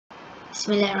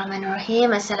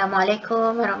Bismillahirrahmanirrahim.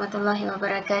 Assalamualaikum warahmatullahi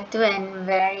wabarakatuh and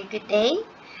very good day.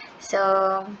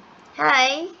 So,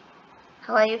 hi.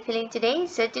 How are you feeling today?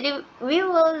 So today we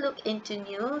will look into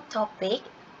new topic,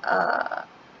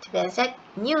 to be exact,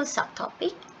 new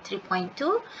subtopic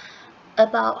 3.2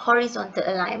 about horizontal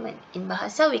alignment. In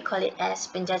bahasa we call it as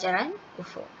penjajaran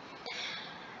UFO.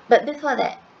 But before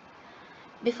that,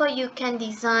 before you can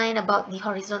design about the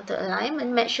horizontal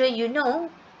alignment, make sure you know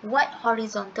what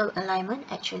horizontal alignment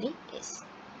actually is.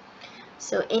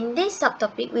 So in this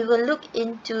subtopic, we will look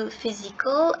into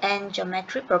physical and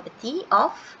geometric property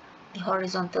of the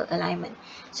horizontal alignment.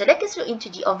 So let us look into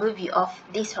the overview of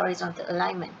this horizontal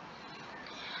alignment.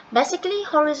 Basically,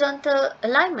 horizontal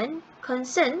alignment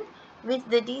concern with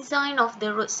the design of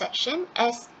the road section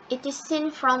as it is seen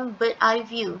from bird eye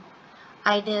view.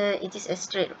 Either it is a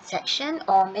straight section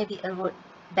or maybe a road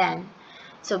band.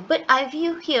 So bird eye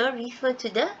view here refer to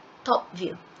the top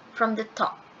view, from the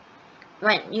top.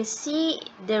 When you see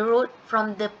the road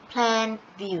from the plan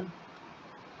view.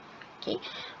 Okay,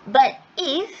 but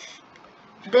if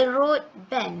the road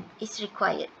band is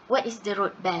required, what is the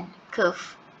road band?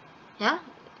 Curve, yeah,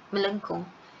 melengkung.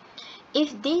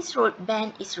 If this road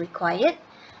band is required,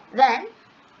 then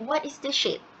what is the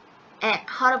shape? And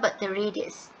how about the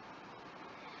radius?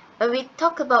 When we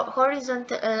talk about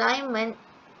horizontal alignment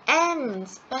and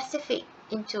specific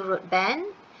into road band,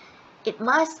 it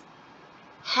must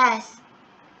has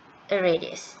a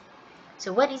radius.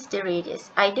 So what is the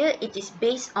radius? Either it is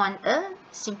based on a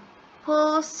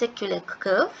simple circular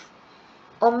curve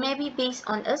or maybe based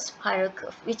on a spiral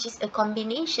curve, which is a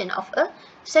combination of a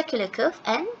circular curve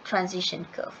and transition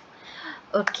curve.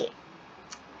 Okay,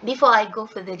 before I go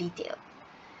further detail,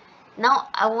 now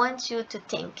I want you to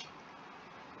think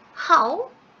how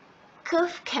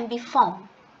curve can be formed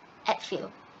at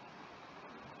field.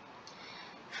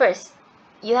 First,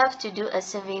 you have to do a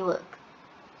survey work.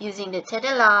 Using the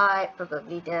theodolite,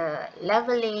 probably the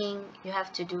leveling, you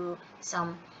have to do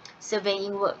some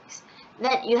surveying works.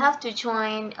 Then you have to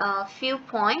join a few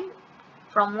points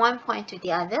from one point to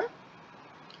the other,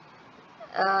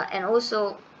 and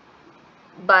also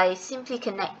by simply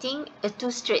connecting a two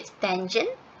straight tangent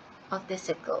of the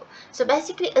circle. So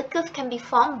basically a curve can be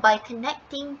formed by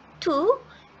connecting two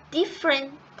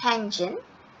different tangents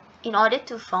in order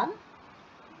to form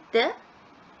the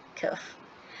curve.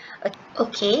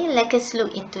 Okay, let us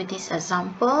look into this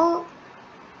example,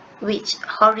 which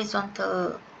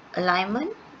horizontal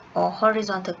alignment or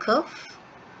horizontal curve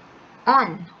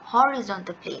on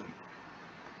horizontal plane.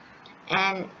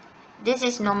 And this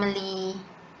is normally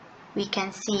we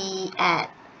can see at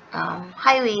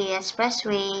highway,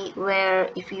 expressway,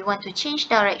 where if you want to change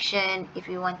direction, if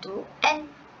you want to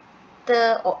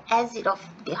enter or exit of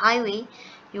the highway,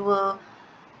 you will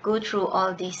go through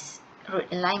all this road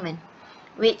alignment,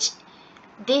 which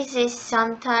this is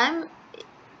sometimes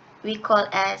we call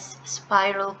as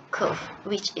spiral curve,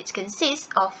 which it consists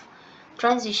of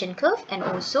transition curve and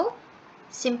also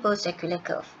simple circular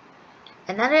curve.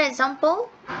 Another example,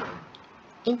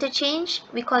 interchange,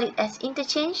 we call it as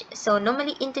interchange. So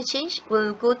normally interchange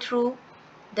will go through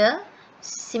the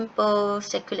simple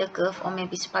circular curve or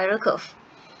maybe spiral curve.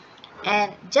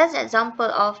 And just example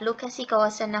of lokasi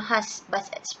kawasan Nahas Bus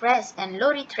Express and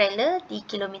lori trailer di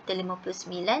kilometer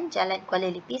 59 Jalan Kuala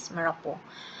Lipis, Merapu.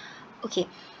 Okay,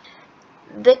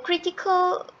 the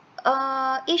critical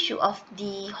issue of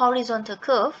the horizontal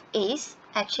curve is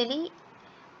actually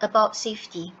about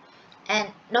safety.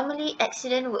 And normally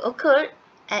accident will occur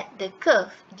at the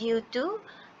curve due to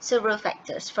several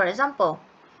factors. For example,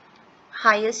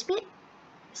 higher speed.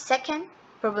 Second,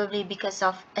 probably because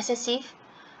of excessive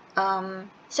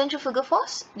centrifugal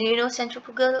force. Do you know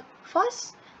centrifugal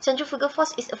force? Centrifugal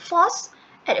force is a force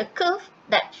at a curve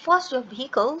that forces your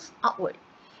vehicles outward.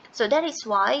 So that is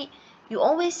why you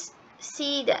always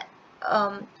see that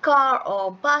car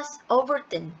or bus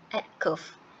overturn at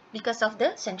curve because of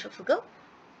the centrifugal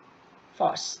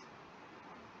force.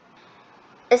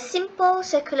 A simple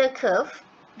circular curve,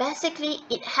 basically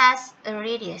it has a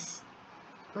radius,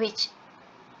 which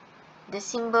the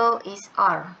symbol is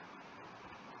R.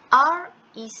 R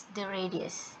is the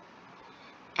radius,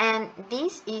 and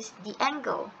this is the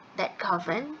angle that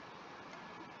governs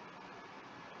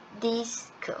this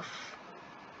curve.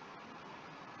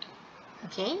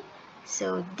 Okay,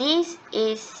 so this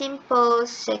is simple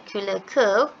circular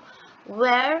curve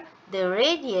where the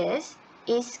radius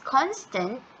is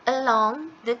constant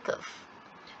along the curve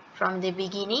from the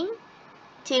beginning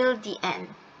till the end,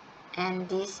 and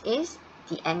this is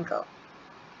the angle.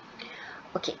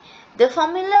 Okay, the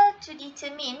formula to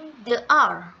determine the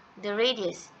R, the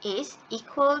radius, is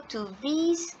equal to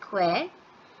V squared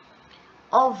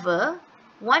over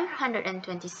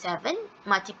 127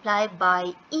 multiplied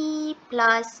by E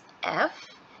plus F,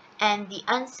 and the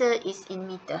answer is in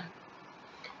meter.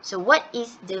 So what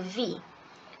is the V?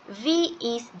 V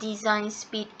is design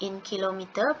speed in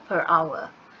kilometer per hour.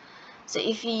 So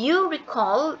if you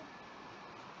recall,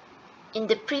 in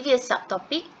the previous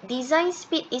subtopic, design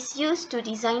speed is used to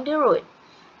design the road.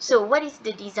 So what is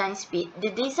the design speed? The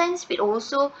design speed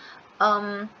also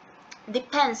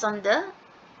depends on the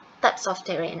types of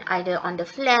terrain, either on the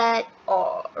flat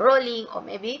or rolling or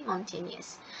maybe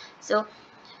mountainous. So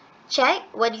check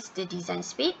what is the design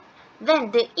speed.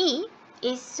 Then the E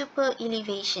is super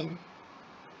elevation.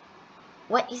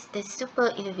 What is the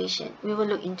super elevation? We will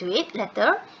look into it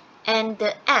later. And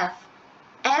the F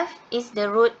is the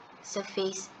road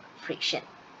surface friction.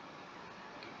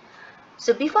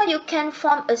 So before you can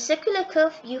form a circular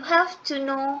curve, you have to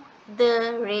know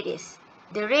the radius.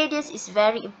 The radius is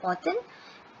very important,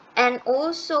 and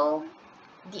also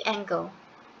the angle.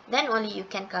 Then only you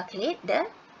can calculate the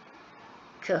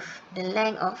curve, the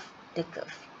length of the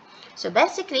curve. So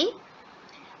basically,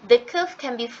 the curve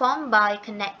can be formed by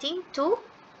connecting two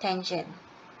tangents.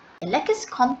 Let us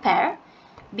compare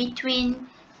between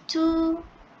two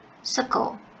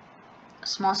circles,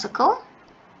 small circle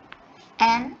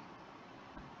and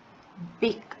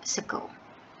big circle.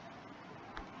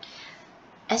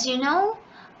 As you know,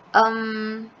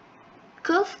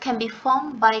 curve can be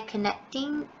formed by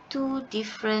connecting two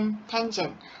different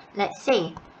tangents. Let's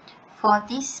say for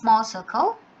this small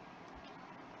circle,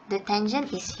 the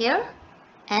tangent is here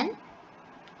and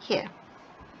here.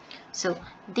 So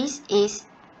this is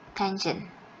tangent.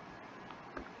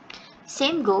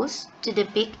 Same goes to the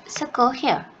big circle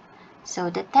here. So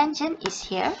the tangent is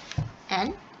here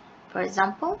and, for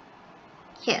example,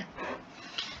 here.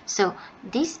 So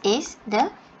this is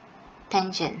the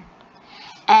tangent.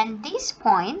 And this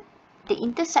point, the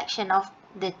intersection of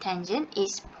the tangent,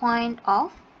 is point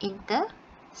of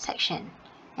intersection.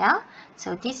 Yeah,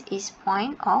 so this is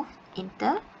point of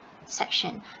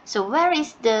intersection. So where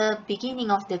is the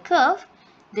beginning of the curve?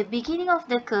 The beginning of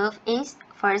the curve is,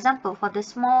 for example, for the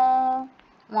small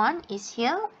one is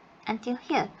here until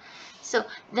here. So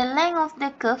the length of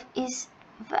the curve is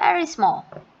very small.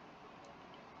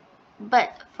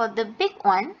 But for the big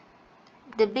one,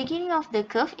 the beginning of the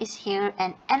curve is here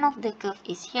and end of the curve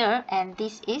is here, and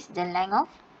this is the length of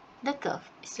the curve,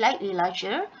 slightly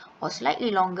larger or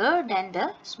slightly longer than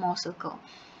the small circle.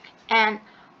 And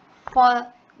for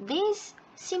this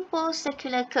simple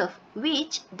circular curve,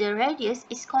 which the radius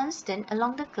is constant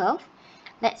along the curve,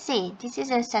 let's say this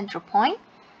is a central point.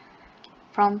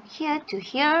 From here to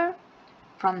here,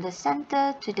 from the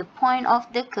center to the point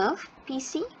of the curve,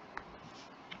 PC,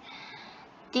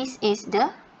 this is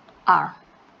the R.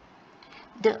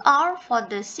 The R for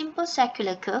the simple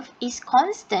circular curve is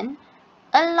constant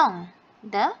along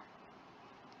the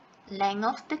length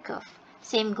of the curve.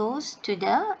 Same goes to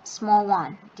the small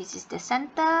one. This is the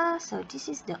center, so this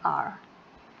is the R.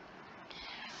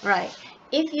 Right.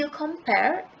 If you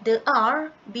compare the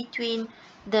R between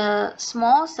the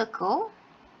small circle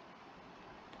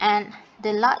and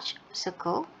the large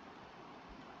circle,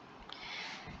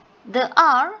 the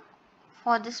R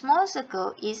for the small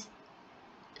circle is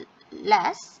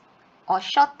less or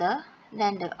shorter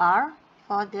than the R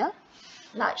for the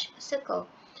large circle.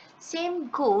 Same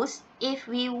goes if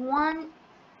we want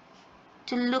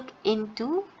to look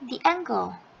into the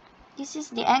angle. This is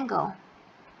the angle.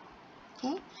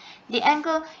 Okay, the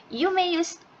angle, you may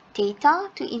use theta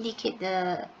to indicate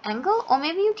the angle, or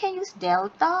maybe you can use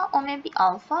delta or maybe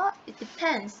alpha. It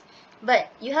depends.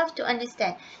 But you have to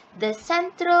understand the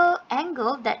central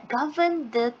angle that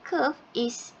governs the curve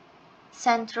is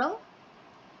central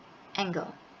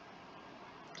angle.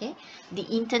 Okay, the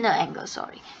internal angle,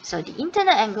 sorry. So the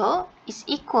internal angle is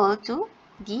equal to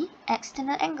the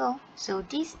external angle. So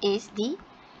this is the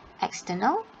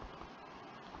external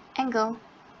angle.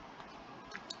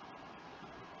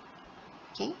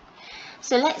 Okay,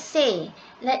 so let's say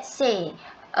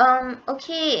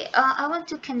I want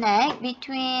to connect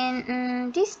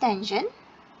between this tangent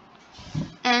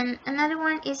and another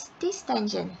one is this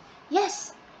tangent.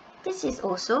 Yes, this is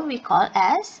also we call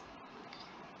as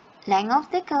length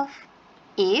of the curve.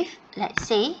 If, let's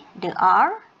say, the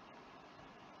R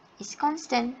is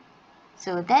constant,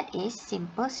 so that is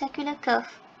simple circular curve.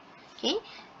 Okay,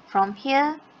 from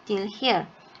here till here,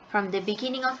 from the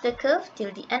beginning of the curve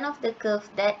till the end of the curve,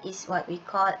 that is what we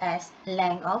call as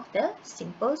length of the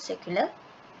simple circular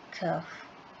curve.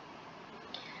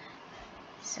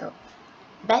 So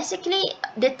basically,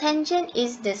 the tangent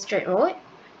is the straight road.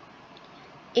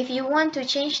 If you want to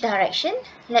change direction,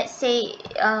 let's say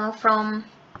from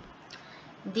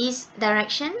this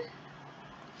direction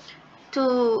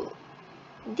to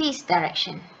this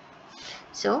direction.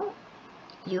 So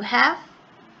you have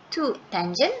two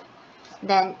tangent,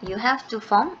 then you have to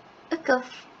form a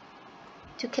curve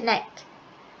to connect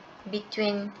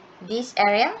between this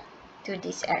area to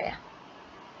this area.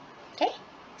 Okay,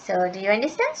 so do you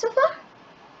understand so far?